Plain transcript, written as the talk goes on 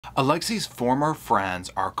Alexi's former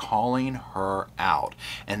friends are calling her out,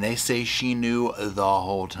 and they say she knew the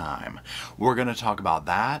whole time. We're going to talk about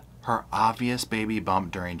that, her obvious baby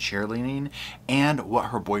bump during cheerleading, and what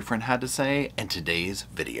her boyfriend had to say in today's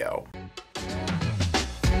video.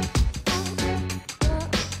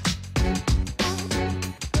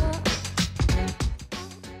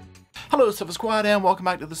 Hello Sofa Squad, and welcome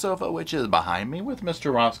back to the sofa, which is behind me with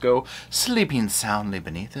Mr. Roscoe sleeping soundly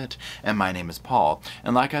beneath it. And my name is Paul.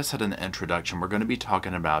 And like I said in the introduction, we're going to be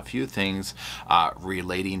talking about a few things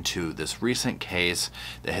relating to this recent case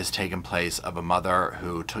that has taken place of a mother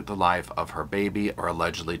who took the life of her baby, or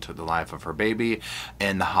allegedly took the life of her baby,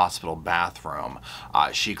 in the hospital bathroom.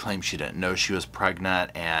 She claims she didn't know she was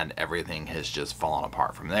pregnant, and everything has just fallen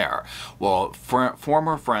apart from there. Well,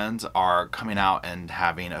 former friends are coming out and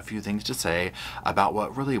having a few things to say about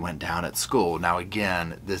what really went down at school. Now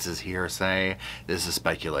again, this is hearsay, this is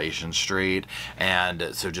speculation street, and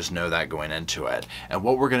so just know that going into it. And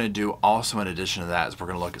what we're going to do also in addition to that is we're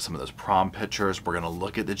going to look at some of those prom pictures, we're going to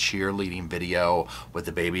look at the cheerleading video with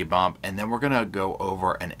the baby bump, and then we're going to go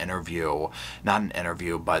over an interview, not an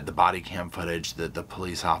interview, but the body cam footage that the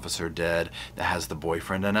police officer did that has the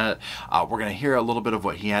boyfriend in it. We're going to hear a little bit of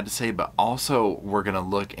what he had to say, but also we're going to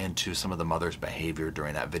look into some of the mother's behavior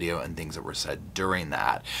during that video and things that were said during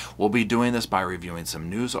that. We'll be doing this by reviewing some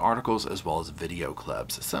news articles as well as video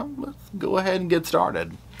clips. So let's go ahead and get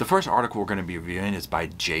started. The first article we're going to be reviewing is by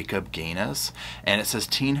Jacob Gaines, and it says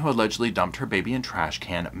teen who allegedly dumped her baby in trash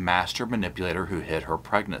can, master manipulator who hid her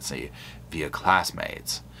pregnancy via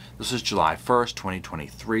classmates. This is July 1st,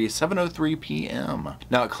 2023, 7:03 p.m.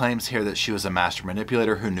 Now it claims here that she was a master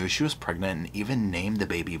manipulator who knew she was pregnant and even named the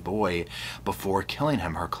baby boy before killing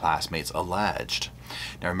him, her classmates alleged.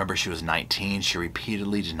 Now remember, she was 19. She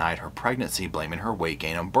repeatedly denied her pregnancy, blaming her weight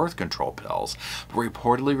gain on birth control pills, but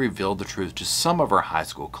reportedly revealed the truth to some of her high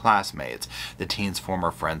school classmates, the teen's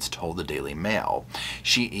former friends told the Daily Mail.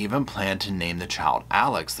 She even planned to name the child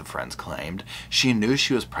Alex, the friends claimed. She knew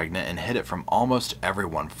she was pregnant and hid it from almost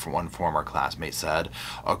everyone, one former classmate said.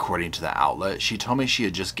 According to the outlet, she told me she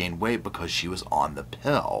had just gained weight because she was on the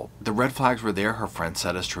pill. The red flags were there, her friend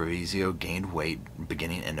said, as Treviso gained weight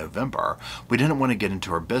beginning in November. We didn't want to get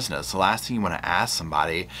into her business. The last thing you want to ask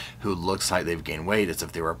somebody who looks like they've gained weight is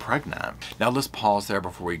if they were pregnant. Now let's pause there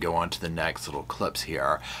before we go on to the next little clips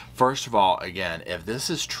here. First of all, again, if this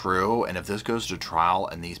is true and if this goes to trial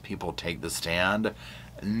and these people take the stand,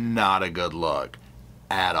 not a good look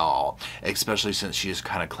at all, especially since she is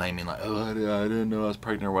kind of claiming like, oh, I didn't know I was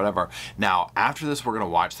pregnant or whatever. Now after this, we're going to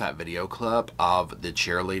watch that video clip of the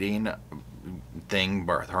cheerleading thing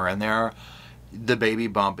with her in there. The baby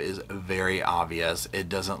bump is very obvious. It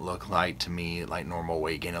doesn't look like, to me, like normal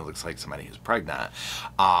weight gain. It looks like somebody who's pregnant.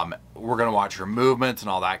 We're going to watch her movements and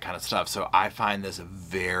all that kind of stuff. So I find this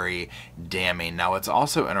very damning. Now, what's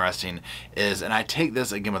also interesting is, and I take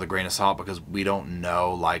this again with a grain of salt because we don't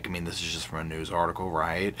know, like, I mean, this is just from a news article,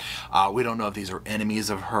 right? We don't know if these are enemies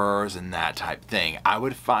of hers and that type thing. I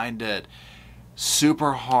would find it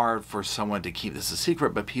super hard for someone to keep this a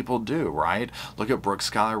secret, but people do, right? Look at Brooke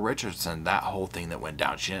Skylar Richardson, that whole thing that went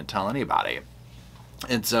down. She didn't tell anybody.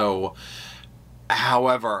 And so,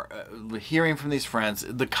 however, hearing from these friends,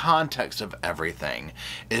 the context of everything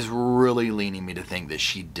is really leaning me to think that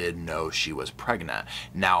she did know she was pregnant.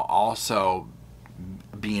 Now, also,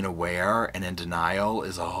 being aware and in denial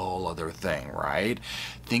is a whole other thing, right?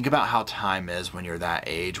 Think about how time is when you're that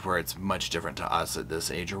age, where it's much different to us at this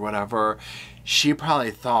age or whatever. She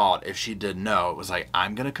probably thought, if she did know, it was like,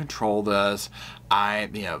 I'm going to control this.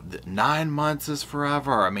 9 months is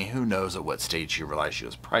forever. I mean, who knows at what stage she realized she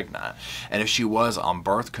was pregnant. And if she was on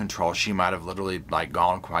birth control, she might have literally like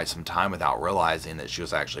gone quite some time without realizing that she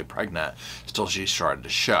was actually pregnant till she started to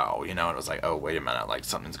show, you know, and it was like, oh, wait a minute, like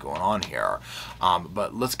something's going on here.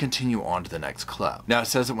 But let's continue on to the next clip. Now it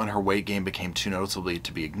says that when her weight gain became too noticeably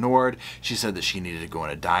to be ignored, she said that she needed to go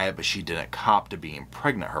on a diet, but she didn't cop to being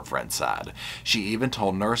pregnant, her friend said. She even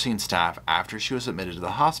told nursing staff after she was admitted to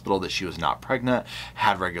the hospital that she was not pregnant,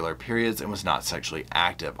 had regular periods, and was not sexually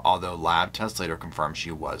active, although lab tests later confirmed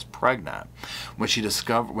she was pregnant. When she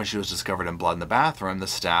was discovered in blood in the bathroom, the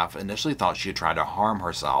staff initially thought she had tried to harm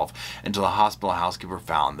herself until a hospital housekeeper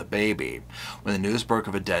found the baby. When the news broke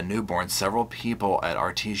of a dead newborn, several people at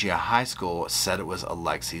Artesia High School said it was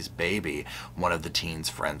Alexi's baby, one of the teen's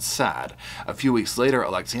friends said. A few weeks later,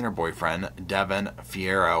 Alexi and her boyfriend, Devin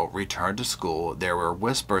Fierro, returned to school school, there were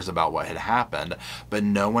whispers about what had happened, but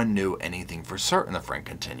no one knew anything for certain, the friend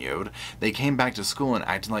continued. They came back to school and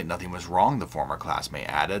acted like nothing was wrong, the former classmate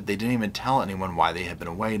added. They didn't even tell anyone why they had been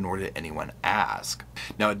away, nor did anyone ask.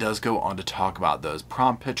 Now, it does go on to talk about those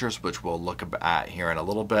prom pictures, which we'll look at here in a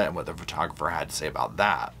little bit, and what the photographer had to say about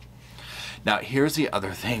that. Now, here's the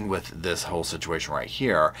other thing with this whole situation right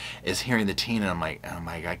here, is hearing the teen, and I'm like, oh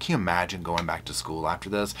my God, can you imagine going back to school after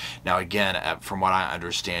this? Now, again, from what I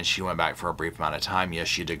understand, she went back for a brief amount of time. Yes,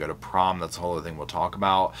 she did go to prom. That's the whole other thing we'll talk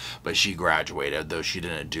about. But she graduated, though she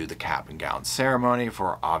didn't do the cap and gown ceremony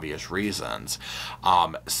for obvious reasons.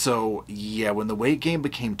 So, yeah, when the weight gain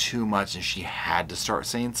became too much and she had to start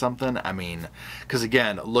saying something, I mean, because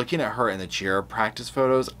again, looking at her in the cheer practice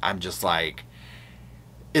photos, I'm just like,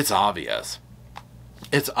 it's obvious.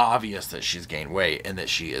 It's obvious that she's gained weight and that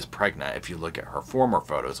she is pregnant if you look at her former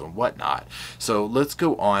photos and whatnot. So let's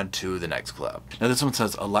go on to the next clip. Now this one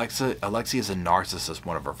says, Alexi is a narcissist,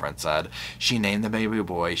 one of her friends said. She named the baby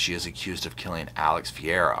boy she is accused of killing Alex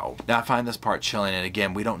Fierro. Now I find this part chilling, and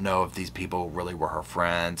again, we don't know if these people really were her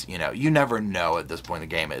friends. You know, you never know at this point in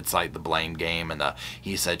the game. It's like the blame game and the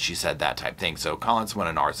he said, she said, that type thing. So calling someone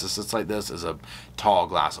a narcissist like this is a tall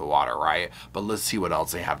glass of water, right? But let's see what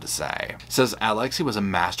else they have to say. It says, Alexi was a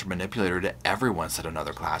master manipulator to everyone, said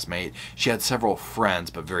another classmate. She had several friends,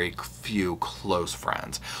 but very few close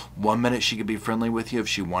friends. One minute she could be friendly with you if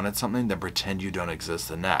she wanted something, then pretend you don't exist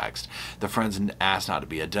the next. The friends asked not to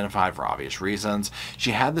be identified for obvious reasons.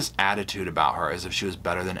 She had this attitude about her as if she was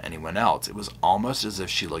better than anyone else. It was almost as if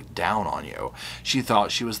she looked down on you. She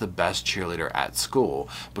thought she was the best cheerleader at school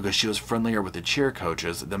because she was friendlier with the cheer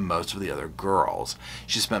coaches than most of the other girls.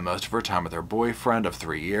 She spent most of her time with her boyfriend of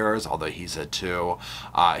 3 years, although he said 2.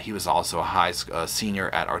 He was also a senior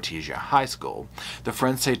at Artesia High School. The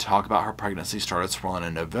friends say talk about her pregnancy started swirling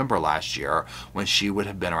in November last year when she would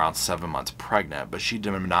have been around 7 months pregnant, but she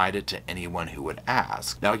denied it to anyone who would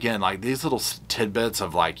ask. Now again, like these little tidbits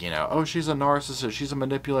of like, you know, oh, she's a narcissist, she's a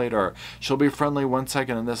manipulator, she'll be friendly 1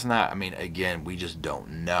 second and this and that. I mean, again, we just don't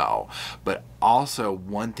know. But also,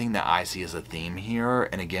 one thing that I see as a theme here,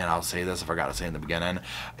 and again, I'll say this, I forgot to say in the beginning,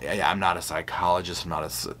 I'm not a psychologist, I'm not a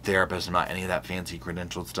therapist, I'm not any of that fancy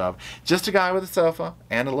credentialed stuff. Just a guy with a sofa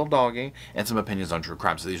and a little doggy and some opinions on true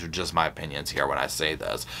crime. So these are just my opinions here when I say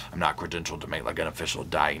this. I'm not credentialed to make like an official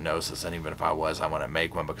diagnosis, and even if I was, I want to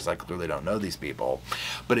make one because I clearly don't know these people.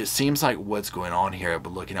 But it seems like what's going on here,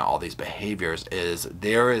 but looking at all these behaviors, is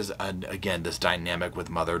there is, again, this dynamic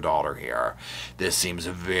with mother-daughter here. This seems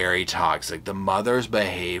very toxic. The mother's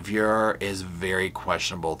behavior is very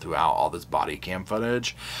questionable throughout all this body cam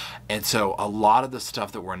footage. And so a lot of the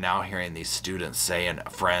stuff that we're now hearing these students say and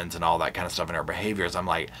friends and all that kind of stuff in her behaviors, I'm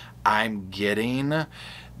like, I'm getting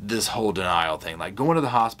this whole denial thing. Like going to the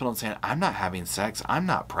hospital and saying, I'm not having sex, I'm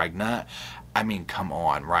not pregnant. I mean, come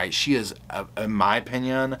on, right? She is, in my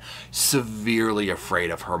opinion, severely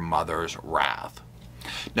afraid of her mother's wrath.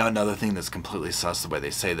 Now, another thing that's completely sus the way they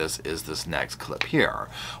say this is this next clip here.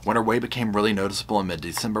 When her weight became really noticeable in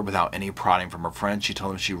mid-December without any prodding from her friends, she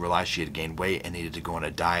told them she realized she had gained weight and needed to go on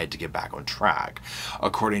a diet to get back on track.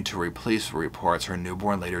 According to police reports, her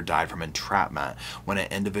newborn later died from entrapment when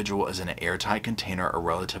an individual is in an airtight container or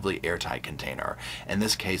relatively airtight container. In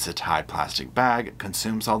this case, a tied plastic bag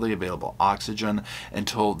consumes all the available oxygen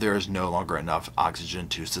until there is no longer enough oxygen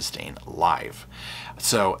to sustain life.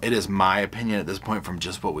 So it is my opinion at this point from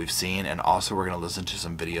just what we've seen, and also we're going to listen to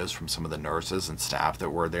some videos from some of the nurses and staff that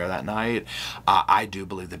were there that night. I do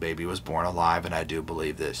believe the baby was born alive, and I do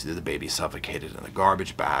believe that the baby suffocated in the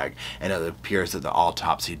garbage bag, and it appears that the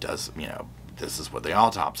autopsy does, you know, this is what the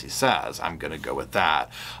autopsy says. I'm going to go with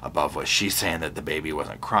that above what she's saying that the baby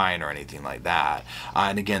wasn't crying or anything like that.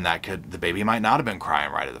 And again, the baby might not have been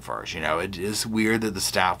crying right at the first. You know, it is weird that the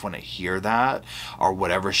staff wouldn't hear that or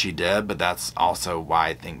whatever she did, but that's also why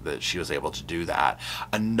I think that she was able to do that.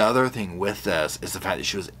 Another thing with this is the fact that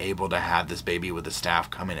she was able to have this baby with the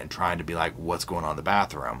staff coming and trying to be like, what's going on in the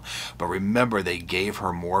bathroom? But remember, they gave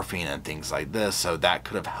her morphine and things like this, so that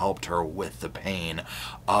could have helped her with the pain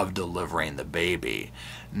of delivering the baby.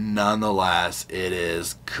 Nonetheless, it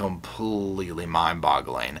is completely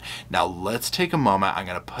mind-boggling. Now let's take a moment. I'm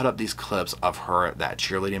going to put up these clips of her, that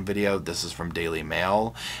cheerleading video. This is from Daily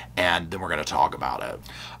Mail, and then we're going to talk about it.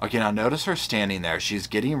 Okay, now notice her standing there. She's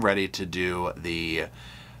getting ready to do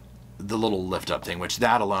the little lift up thing, which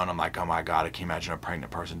that alone, I'm like, oh my God, I can imagine a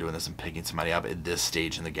pregnant person doing this and picking somebody up at this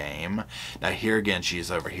stage in the game. Now here again, she's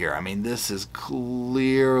over here. I mean, this is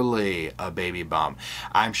clearly a baby bump.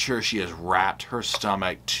 I'm sure she has wrapped her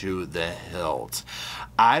stomach to the hilt.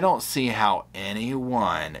 I don't see how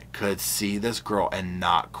anyone could see this girl and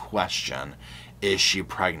not question, is she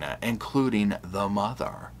pregnant, including the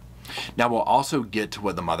mother. Now we'll also get to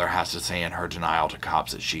what the mother has to say in her denial to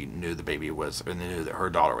cops that she knew the baby was, or knew that her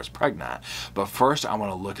daughter was pregnant. But first I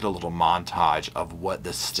want to look at a little montage of what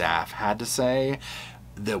the staff had to say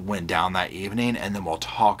that went down that evening, and then we'll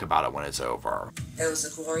talk about it when it's over. It was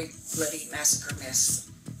a gory, bloody massacre mess.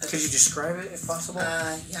 Could you describe it if possible?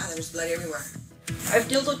 Yeah, there was blood everywhere. I've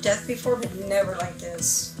dealt with death before, but never like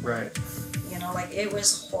this. Right. You know, like, it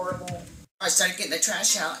was horrible. I started getting the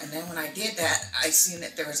trash out, and then when I did that, I seen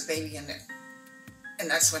that there was a baby in it. And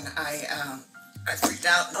that's when I freaked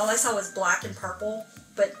out. All I saw was black and purple,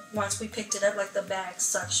 but once we picked it up, like, the bag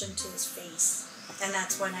suctioned to his face. And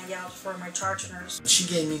that's when I yelled for my charge nurse.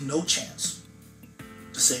 She gave me no chance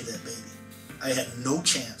to save that baby. I had no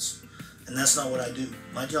chance. And that's not what I do.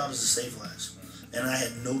 My job is to save lives. And I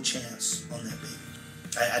had no chance on that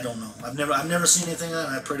baby. I don't know. I've never seen anything like that,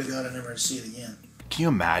 and I pray to God I never see it again. Can you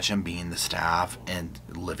imagine being the staff and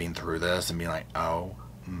living through this and being like, oh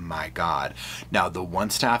my God. Now, the one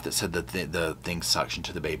staff that said that the thing suctioned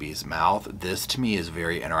to the baby's mouth, this to me is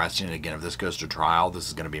very interesting. And again, if this goes to trial, this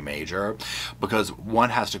is going to be major, because one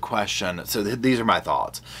has to question. So these are my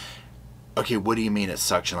thoughts. Okay, what do you mean it's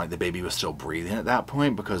suction? Like the baby was still breathing at that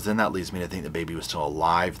point? Because then that leads me to think the baby was still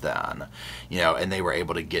alive then, you know, and they were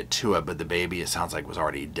able to get to it, but the baby, it sounds like, was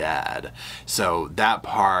already dead. So that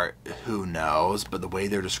part, who knows? But the way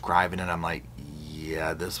they're describing it, I'm like,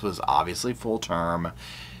 yeah, this was obviously full term.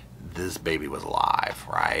 This baby was alive,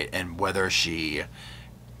 right? And whether she...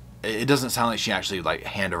 It doesn't sound like she actually, like,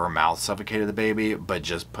 hand over mouth suffocated the baby, but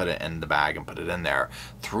just put it in the bag and put it in there.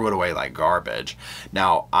 Threw it away like garbage.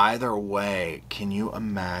 Now, either way, can you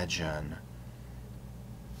imagine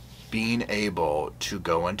being able to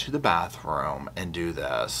go into the bathroom and do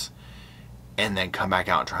this and then come back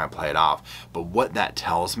out and try and play it off? But what that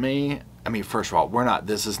tells me... I mean, first of all,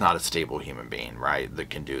 this is not a stable human being, right,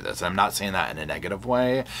 that can do this. I'm not saying that in a negative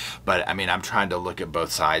way, but I mean, I'm trying to look at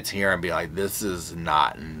both sides here and be like, this is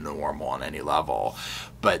not normal on any level.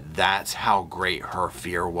 But that's how great her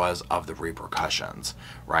fear was of the repercussions,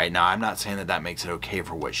 right? Now, I'm not saying that that makes it okay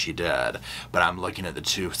for what she did, but I'm looking at the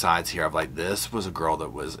two sides here of like, this was a girl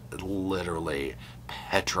that was literally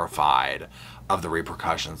petrified of the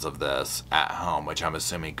repercussions of this at home, which I'm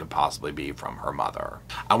assuming could possibly be from her mother.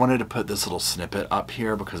 I wanted to put this little snippet up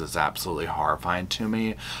here because it's absolutely horrifying to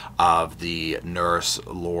me, of the nurse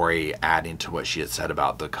Lori adding to what she had said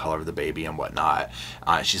about the color of the baby and whatnot.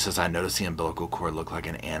 She says, I noticed the umbilical cord looked like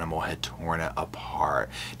an animal had torn it apart.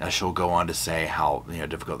 Now she'll go on to say how, you know,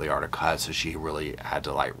 difficult they are to cut, so she really had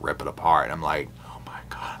to like rip it apart. And I'm like, oh my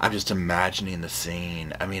God, I'm just imagining the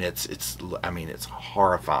scene. I mean, it's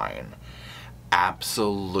horrifying.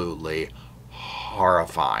 Absolutely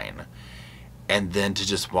horrifying. And then to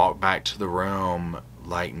just walk back to the room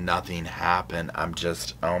like nothing happened, I'm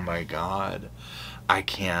just, oh my God, I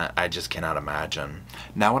just cannot imagine.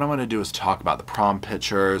 Now what I want to do is talk about the prom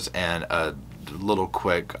pictures and a little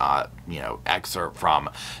quick excerpt from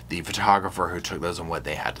the photographer who took those and what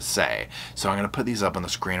they had to say. So I'm going to put these up on the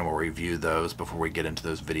screen and we'll review those before we get into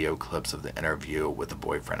those video clips of the interview with the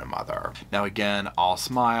boyfriend and mother. Now again, all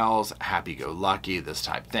smiles, happy-go-lucky, this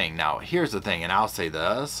type thing. Now here's the thing, and I'll say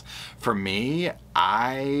this, for me,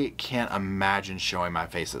 I can't imagine showing my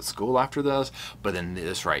face at school after this, but then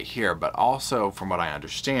this right here. But also, from what I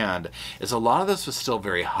understand, is a lot of this was still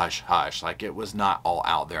very hush-hush. Like, it was not all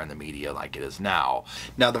out there in the media like it is now.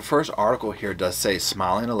 Now, the first article here does say,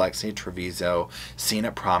 smiling Alexi Treviso seen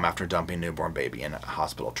at prom after dumping newborn baby in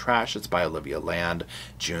hospital trash. It's by Olivia Land,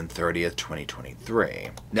 June 30th, 2023.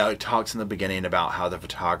 Now, it talks in the beginning about how the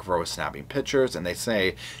photographer was snapping pictures, and they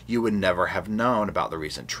say, you would never have known about the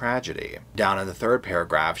recent tragedy. Down in the third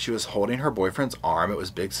paragraph, she was holding her boyfriend's arm. It was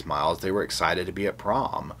big smiles. They were excited to be at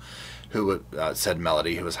prom. Who said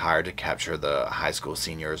Melody, who was hired to capture the high school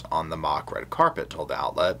seniors on the mock red carpet, told the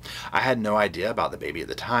outlet. I had no idea about the baby at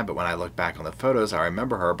the time, but when I look back on the photos, I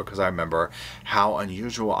remember her because I remember how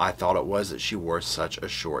unusual I thought it was that she wore such a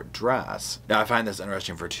short dress. Now, I find this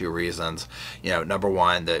interesting for two reasons. You know, number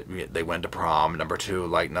one, that they went to prom. Number two,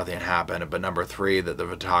 like nothing happened. But number three, that the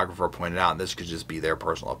photographer pointed out, and this could just be their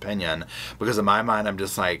personal opinion, because in my mind, I'm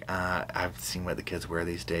just like, I've seen what the kids wear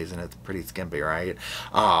these days, and it's pretty skimpy, right?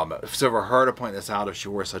 So for her to point this out, if she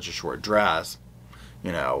wore such a short dress,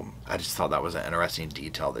 you know, I just thought that was an interesting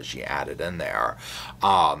detail that she added in there.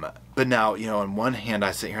 But now, you know, on one hand, I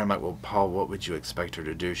sit here and I'm like, well, Paul, what would you expect her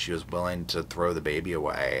to do? She was willing to throw the baby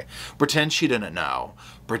away. Pretend she didn't know.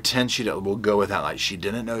 Pretend she didn't. We'll go with that. Like, she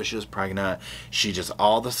didn't know she was pregnant. She just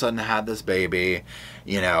all of a sudden had this baby,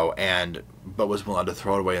 you know, but was willing to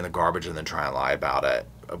throw it away in the garbage and then try and lie about it.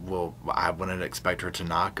 well, I wouldn't expect her to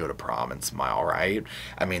not go to prom and smile, right?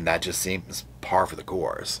 I mean, that just seems par for the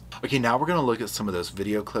course. Okay, now we're going to look at some of those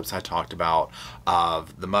video clips I talked about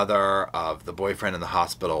of the mother, of the boyfriend in the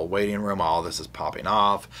hospital waiting room while all this is popping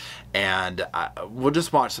off. And we'll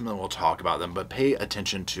just watch some and we'll talk about them, but pay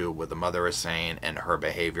attention to what the mother is saying and her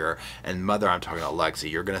behavior. And mother, I'm talking about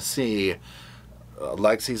Lexi. You're going to see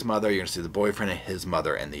Lexi's mother, you're going to see the boyfriend and his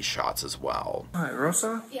mother in these shots as well. Hi,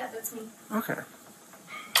 Rosa? Yeah, that's me. Okay.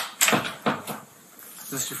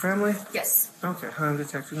 Is this your family? Yes. Okay. Hi, I'm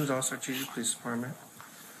Detective Gonzalez, Artesia Police Department.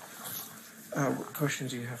 What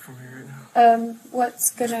questions do you have for me right now?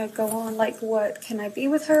 What's gonna go on? Like, what, can I be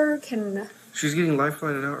with her? She's getting life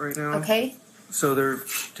flighted out right now. Okay. So they're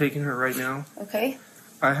taking her right now. Okay.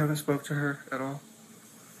 I haven't spoke to her at all.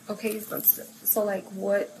 Okay, so like,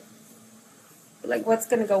 what's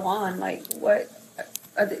gonna go on? Like,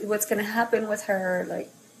 what's gonna happen with her? Like,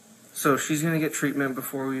 so she's gonna get treatment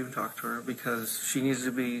before we even talk to her because she needs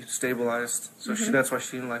to be stabilized. So that's why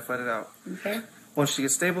she's getting life flighted out. okay. Once she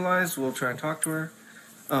gets stabilized, we'll try and talk to her.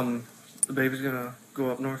 The baby's gonna go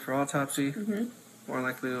up north for autopsy. More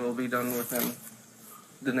likely it'll be done within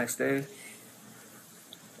the next day.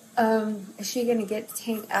 Is she gonna get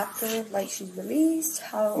detained after, like, she's released?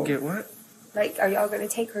 How? Get what? Like, are y'all gonna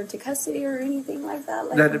take her into custody or anything like that?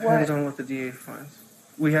 Like, That depends on what the DA finds.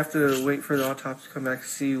 We have to wait for the autopsy to come back to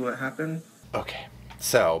see what happened. Okay,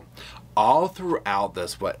 so all throughout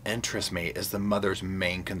this, what interests me is the mother's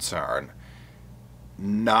main concern.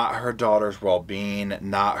 Not her daughter's well-being,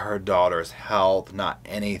 not her daughter's health, not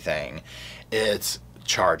anything. It's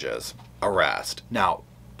charges, arrest. Now,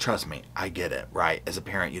 trust me, I get it, right? As a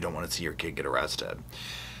parent, you don't want to see your kid get arrested.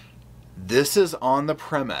 This is on the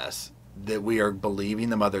premise that we are believing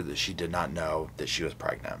the mother that she did not know that she was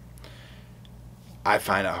pregnant. I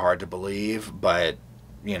find it hard to believe, but,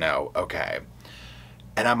 you know, okay.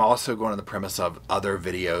 And I'm also going on the premise of other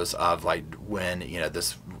videos of, like, when, you know,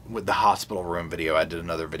 this, with the hospital room video, I did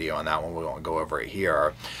another video on that one, we won't go over it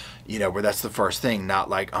here, you know, where that's the first thing, not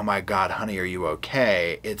like, oh my God, honey, are you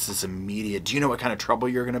okay? It's this immediate, do you know what kind of trouble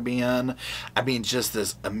you're going to be in? I mean, just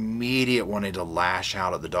this immediate wanting to lash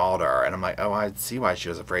out at the daughter. And I'm like, oh, I see why she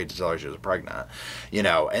was afraid to tell her she was pregnant, you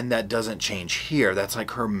know, and that doesn't change here. That's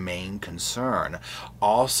like her main concern.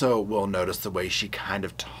 Also, we'll notice the way she kind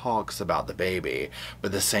of talks about the baby,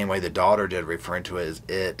 but the same way the daughter did, referring to it as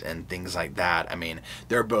it and things like that. I mean,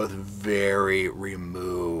 they're both very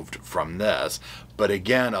removed from this. But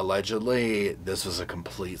again, allegedly, this was a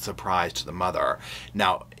complete surprise to the mother.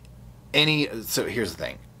 Now, so here's the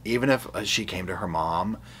thing. Even if she came to her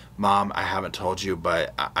mom, I haven't told you,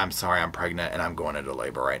 but I'm sorry, I'm pregnant and I'm going into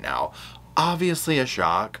labor right now. Obviously a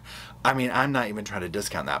shock. I mean, I'm not even trying to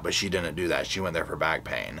discount that, but she didn't do that. She went there for back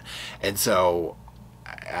pain. And so,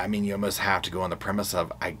 I mean, you almost have to go on the premise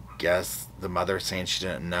of, I guess, the mother saying she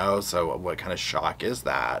didn't know, so what kind of shock is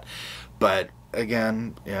that? But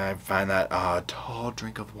again, yeah, I find that a tall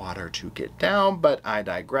drink of water to get down, but I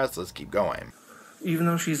digress. Let's keep going. Even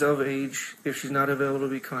though she's of age, if she's not available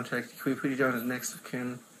to be contacted, can we put you down as next of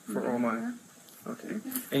kin for all my? Okay.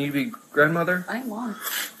 And you'd be grandmother? I'm mom.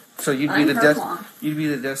 So you'd be you'd be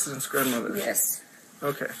the descendant's grandmother? Yes.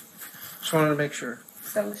 Okay. Just wanted to make sure.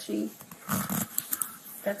 So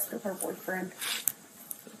that's her boyfriend.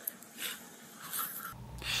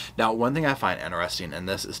 Now, one thing I find interesting in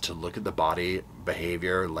this is to look at the body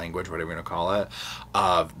behavior, language, whatever you want to call it,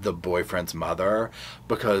 of the boyfriend's mother.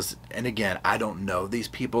 Because, and again, I don't know these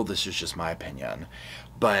people. This is just my opinion.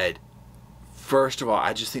 But first of all,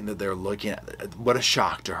 I just think that they're looking at, what a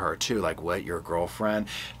shock to her, too. Like, what, your girlfriend?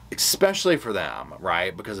 Especially for them,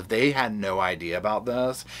 right? Because if they had no idea about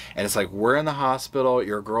this, and it's like, we're in the hospital,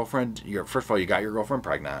 your girlfriend, first of all, you got your girlfriend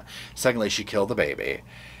pregnant. Secondly, she killed the baby,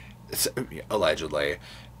 allegedly.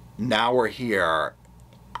 Now we're here.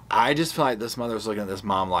 I just feel like this mother's looking at this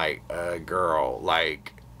mom like, girl,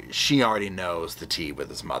 like, she already knows the tea with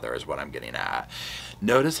this mother is what I'm getting at.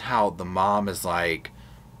 Notice how the mom is like,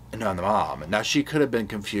 no, I'm the mom. Now, she could have been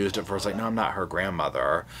confused at first, like, no, I'm not her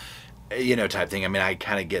grandmother, you know, type thing. I mean, I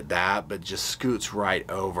kind of get that, but just scoots right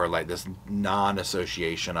over, like, this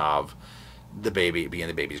non-association of the baby being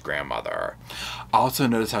the baby's grandmother. Also,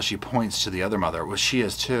 notice how she points to the other mother. Well, she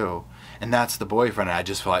is too. And that's the boyfriend. And I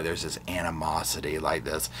just feel like there's this animosity, like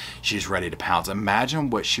this. She's ready to pounce. Imagine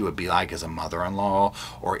what she would be like as a mother-in-law,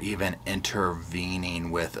 or even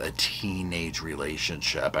intervening with a teenage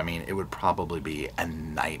relationship. I mean, it would probably be a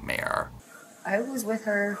nightmare. I was with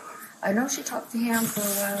her. I know she talked to him for a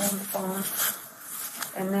while on the phone.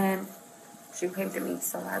 And then she came to me,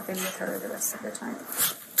 so I've been with her the rest of the time.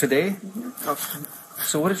 Today? Mm-hmm. Oh,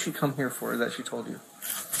 so what did she come here for that she told you?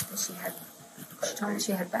 She had She told me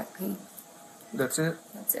she had back pain. That's it?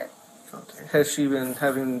 That's it. Okay. Has she been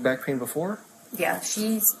having back pain before? Yeah,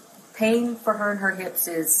 pain for her and her hips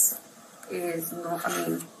is no, I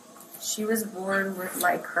mean, she was born with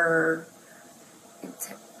like her,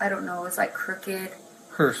 I don't know, it's like crooked.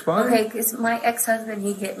 Her spine? Okay, because my ex-husband,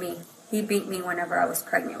 he hit me. He beat me whenever I was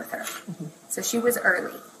pregnant with her. So she was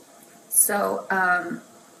early. So,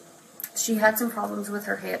 she had some problems with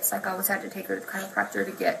her hips. Like, I always had to take her to the chiropractor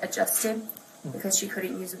to get adjusted because she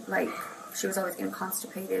couldn't use, like, she was always getting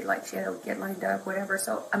constipated. Like, she had to get lined up, whatever.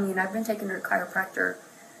 So, I mean, I've been taking her to chiropractor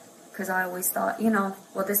because I always thought,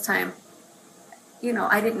 well, this time,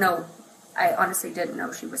 I didn't know. I honestly didn't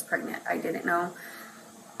know she was pregnant. I didn't know.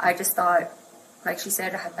 I just thought, like she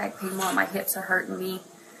said, I have back pain more. My hips are hurting me.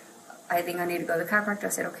 I think I need to go to the chiropractor. I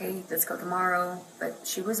said, okay, let's go tomorrow. But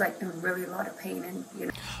she was like in really a lot of pain, and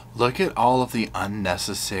Look at all of the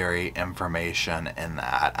unnecessary information in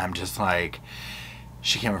that. I'm just like,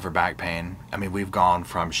 she came in for back pain. I mean, we've gone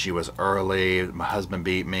from she was early, my husband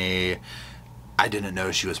beat me, I didn't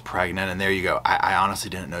know she was pregnant, and there you go. I honestly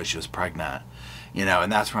didn't know she was pregnant.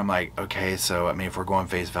 And that's where I'm like, okay, so, I mean, if we're going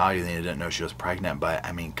face value, then you didn't know she was pregnant, but,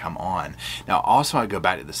 I mean, come on. Now, also, I go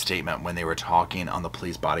back to the statement when they were talking on the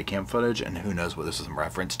police body cam footage, and who knows what this is in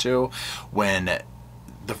reference to, when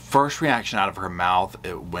the first reaction out of her mouth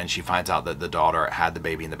when she finds out that the daughter had the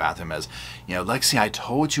baby in the bathroom is, Lexi, I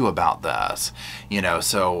told you about this.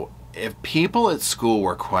 So if people at school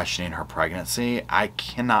were questioning her pregnancy, I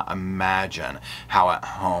cannot imagine how at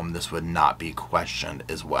home this would not be questioned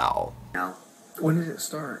as well. no. When did it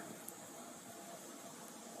start?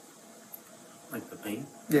 Like the pain?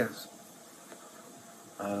 Yes.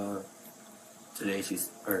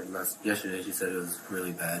 Yesterday she said it was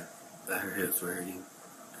really bad, that her hips were hurting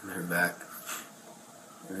and her back.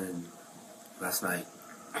 And then last night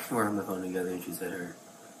we're on the phone together and she said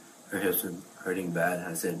her hips were hurting bad, and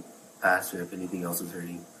I said, ask her if anything else was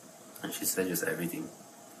hurting. And she said just everything.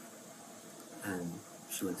 And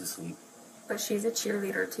she went to sleep. But she's a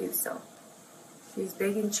cheerleader too, so she's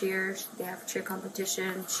big in cheers. They have a cheer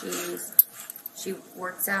competition. She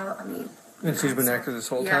works out. I mean, And she's been active this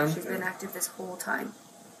whole time? Yeah, she's been active this whole time.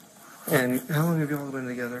 And how long have you all been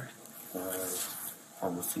together?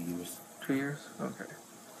 Almost 2 years. 2 years? Okay.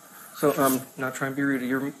 So, not trying to be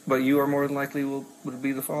rude, but you are more than likely would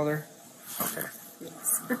be the father? Okay.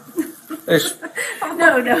 Yes.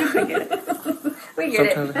 No, we get it. We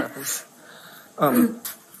get Sometimes it happens.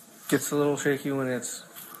 Gets a little shaky when it's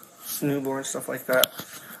newborn, stuff like that.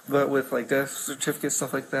 But with like death certificates,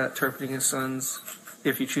 stuff like that, Turpin and Sons,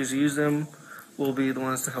 if you choose to use them, we'll be the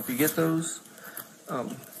ones to help you get those. Other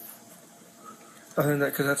than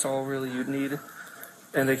that, because that's all really you'd need,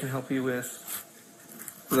 and they can help you with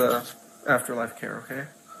the afterlife care, okay?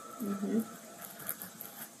 Mm-hmm.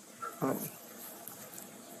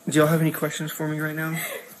 Do y'all have any questions for me right now?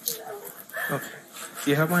 Okay.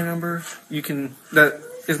 You have my number. That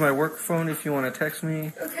is my work phone if you want to text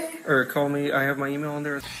me. Okay. Or call me. I have my email on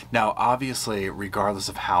there. Now, obviously, regardless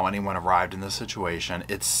of how anyone arrived in this situation,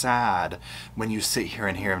 it's sad when you sit here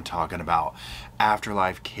and hear him talking about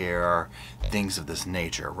afterlife care, things of this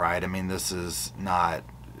nature, right? I mean, this is not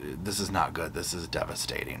good. This is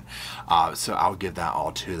devastating. So I'll give that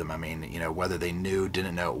all to them. I mean, whether they knew,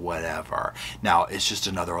 didn't know, whatever. Now, it's just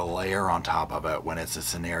another layer on top of it when it's a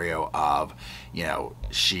scenario of,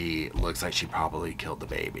 she looks like she probably killed the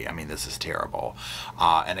baby. I mean, this is terrible.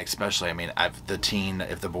 And especially, I mean, if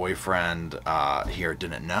the boyfriend here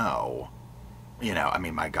didn't know, I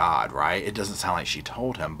mean, my God, right? It doesn't sound like she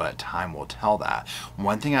told him, but time will tell that.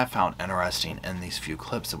 One thing I found interesting in these few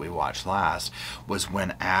clips that we watched last was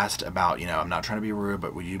when asked about, I'm not trying to be rude,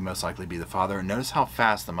 but will you most likely be the father? Notice how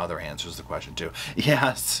fast the mother answers the question too.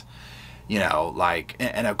 Yes.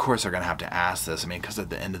 And of course they're going to have to ask this. I mean, because at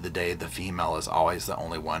the end of the day, the female is always the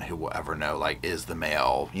only one who will ever know, is the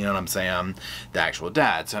male, you know what I'm saying? The actual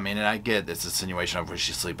dad. So, I mean, and I get this insinuation of where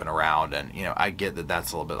she's sleeping around, and, I get that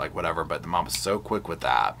that's a little bit whatever, but the mom is so quick with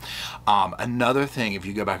that. Another thing, if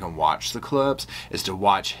you go back and watch the clips, is to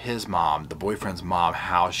watch his mom, the boyfriend's mom,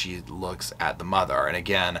 how she looks at the mother. And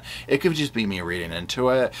again, it could just be me reading into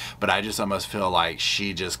it, but I just almost feel like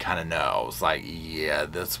she just kind of knows, yeah,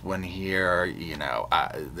 this one here,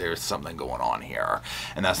 there's something going on here.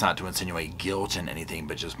 And that's not to insinuate guilt in anything,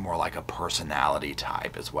 but just more like a personality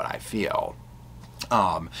type is what I feel.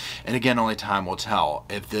 And again, only time will tell.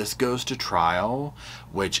 If this goes to trial,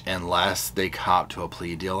 which unless they cop to a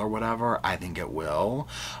plea deal or whatever, I think it will,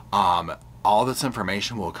 all this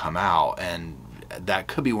information will come out, and that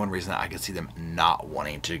could be one reason I could see them not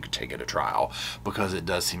wanting to take it to trial, because it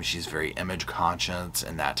does seem she's very image conscious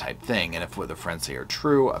and that type thing. And if what the friends say are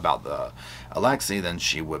true about the Alexi, then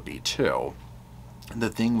she would be too. The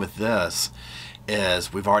thing with this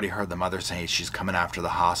is we've already heard the mother say she's coming after the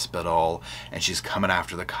hospital and she's coming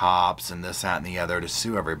after the cops and this, that, and the other to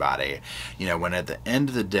sue everybody. You know, when at the end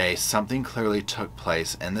of the day, something clearly took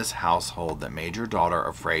place in this household that made your daughter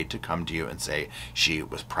afraid to come to you and say she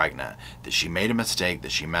was pregnant, that she made a mistake,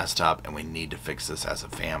 that she messed up, and we need to fix this as a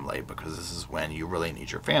family, because this is when you really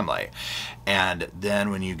need your family. And then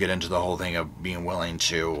when you get into the whole thing of being willing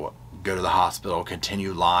to go to the hospital,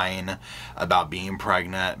 continue lying about being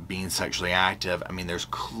pregnant, being sexually active, I mean, there's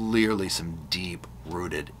clearly some deep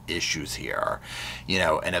rooted issues here, you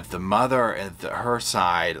know. And if the mother, if her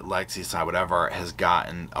side, Lexi's side, whatever, has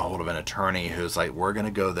gotten a hold of an attorney who's like, we're going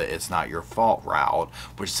to go the it's not your fault route,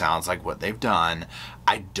 which sounds like what they've done,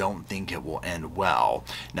 I don't think it will end well.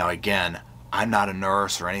 Now again, I'm not a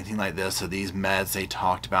nurse or anything like this, so these meds they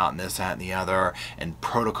talked about and this, that, and the other, and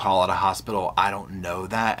protocol at a hospital, I don't know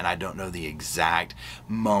that, and I don't know the exact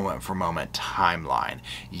moment-for-moment timeline.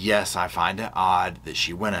 Yes, I find it odd that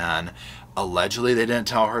she went in. Allegedly, they didn't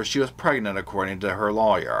tell her she was pregnant, according to her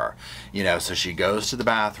lawyer. You know, so she goes to the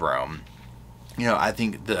bathroom. You know, I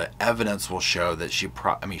think the evidence will show that she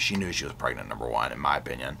knew she was pregnant, number one, in my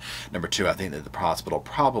opinion. Number two, I think that the hospital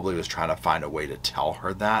probably was trying to find a way to tell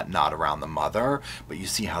her that, not around the mother, but you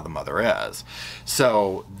see how the mother is.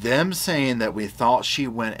 So, them saying that we thought she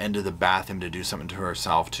went into the bathroom to do something to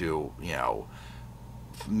herself to, you know,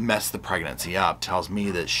 mess the pregnancy up tells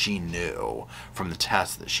me that she knew from the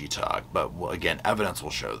test that she took. But again, evidence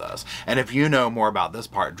will show this. And if you know more about this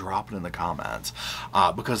part, drop it in the comments,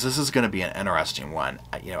 because this is going to be an interesting one.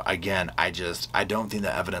 You know, again, I don't think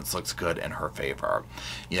the evidence looks good in her favor.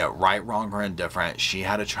 You know, right, wrong, or indifferent, she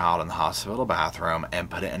had a child in the hospital bathroom and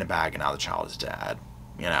put it in a bag, and now the child is dead.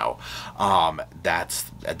 You know,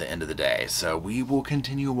 that's at the end of the day. So we will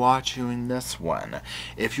continue watching this one.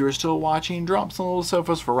 If you're still watching, drop some little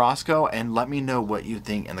sofas for Roscoe and let me know what you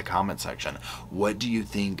think in the comment section. What do you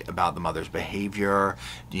think about the mother's behavior?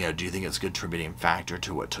 You know, do you think it's a contributing factor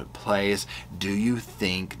to what took place? Do you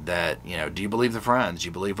think that, you know, do you believe the friends? Do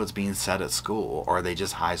you believe what's being said at school? Or are they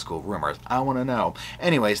just high school rumors? I want to know.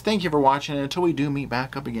 Anyways, thank you for watching. Until we do meet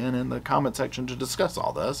back up again in the comment section to discuss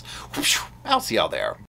all this, I'll see y'all there.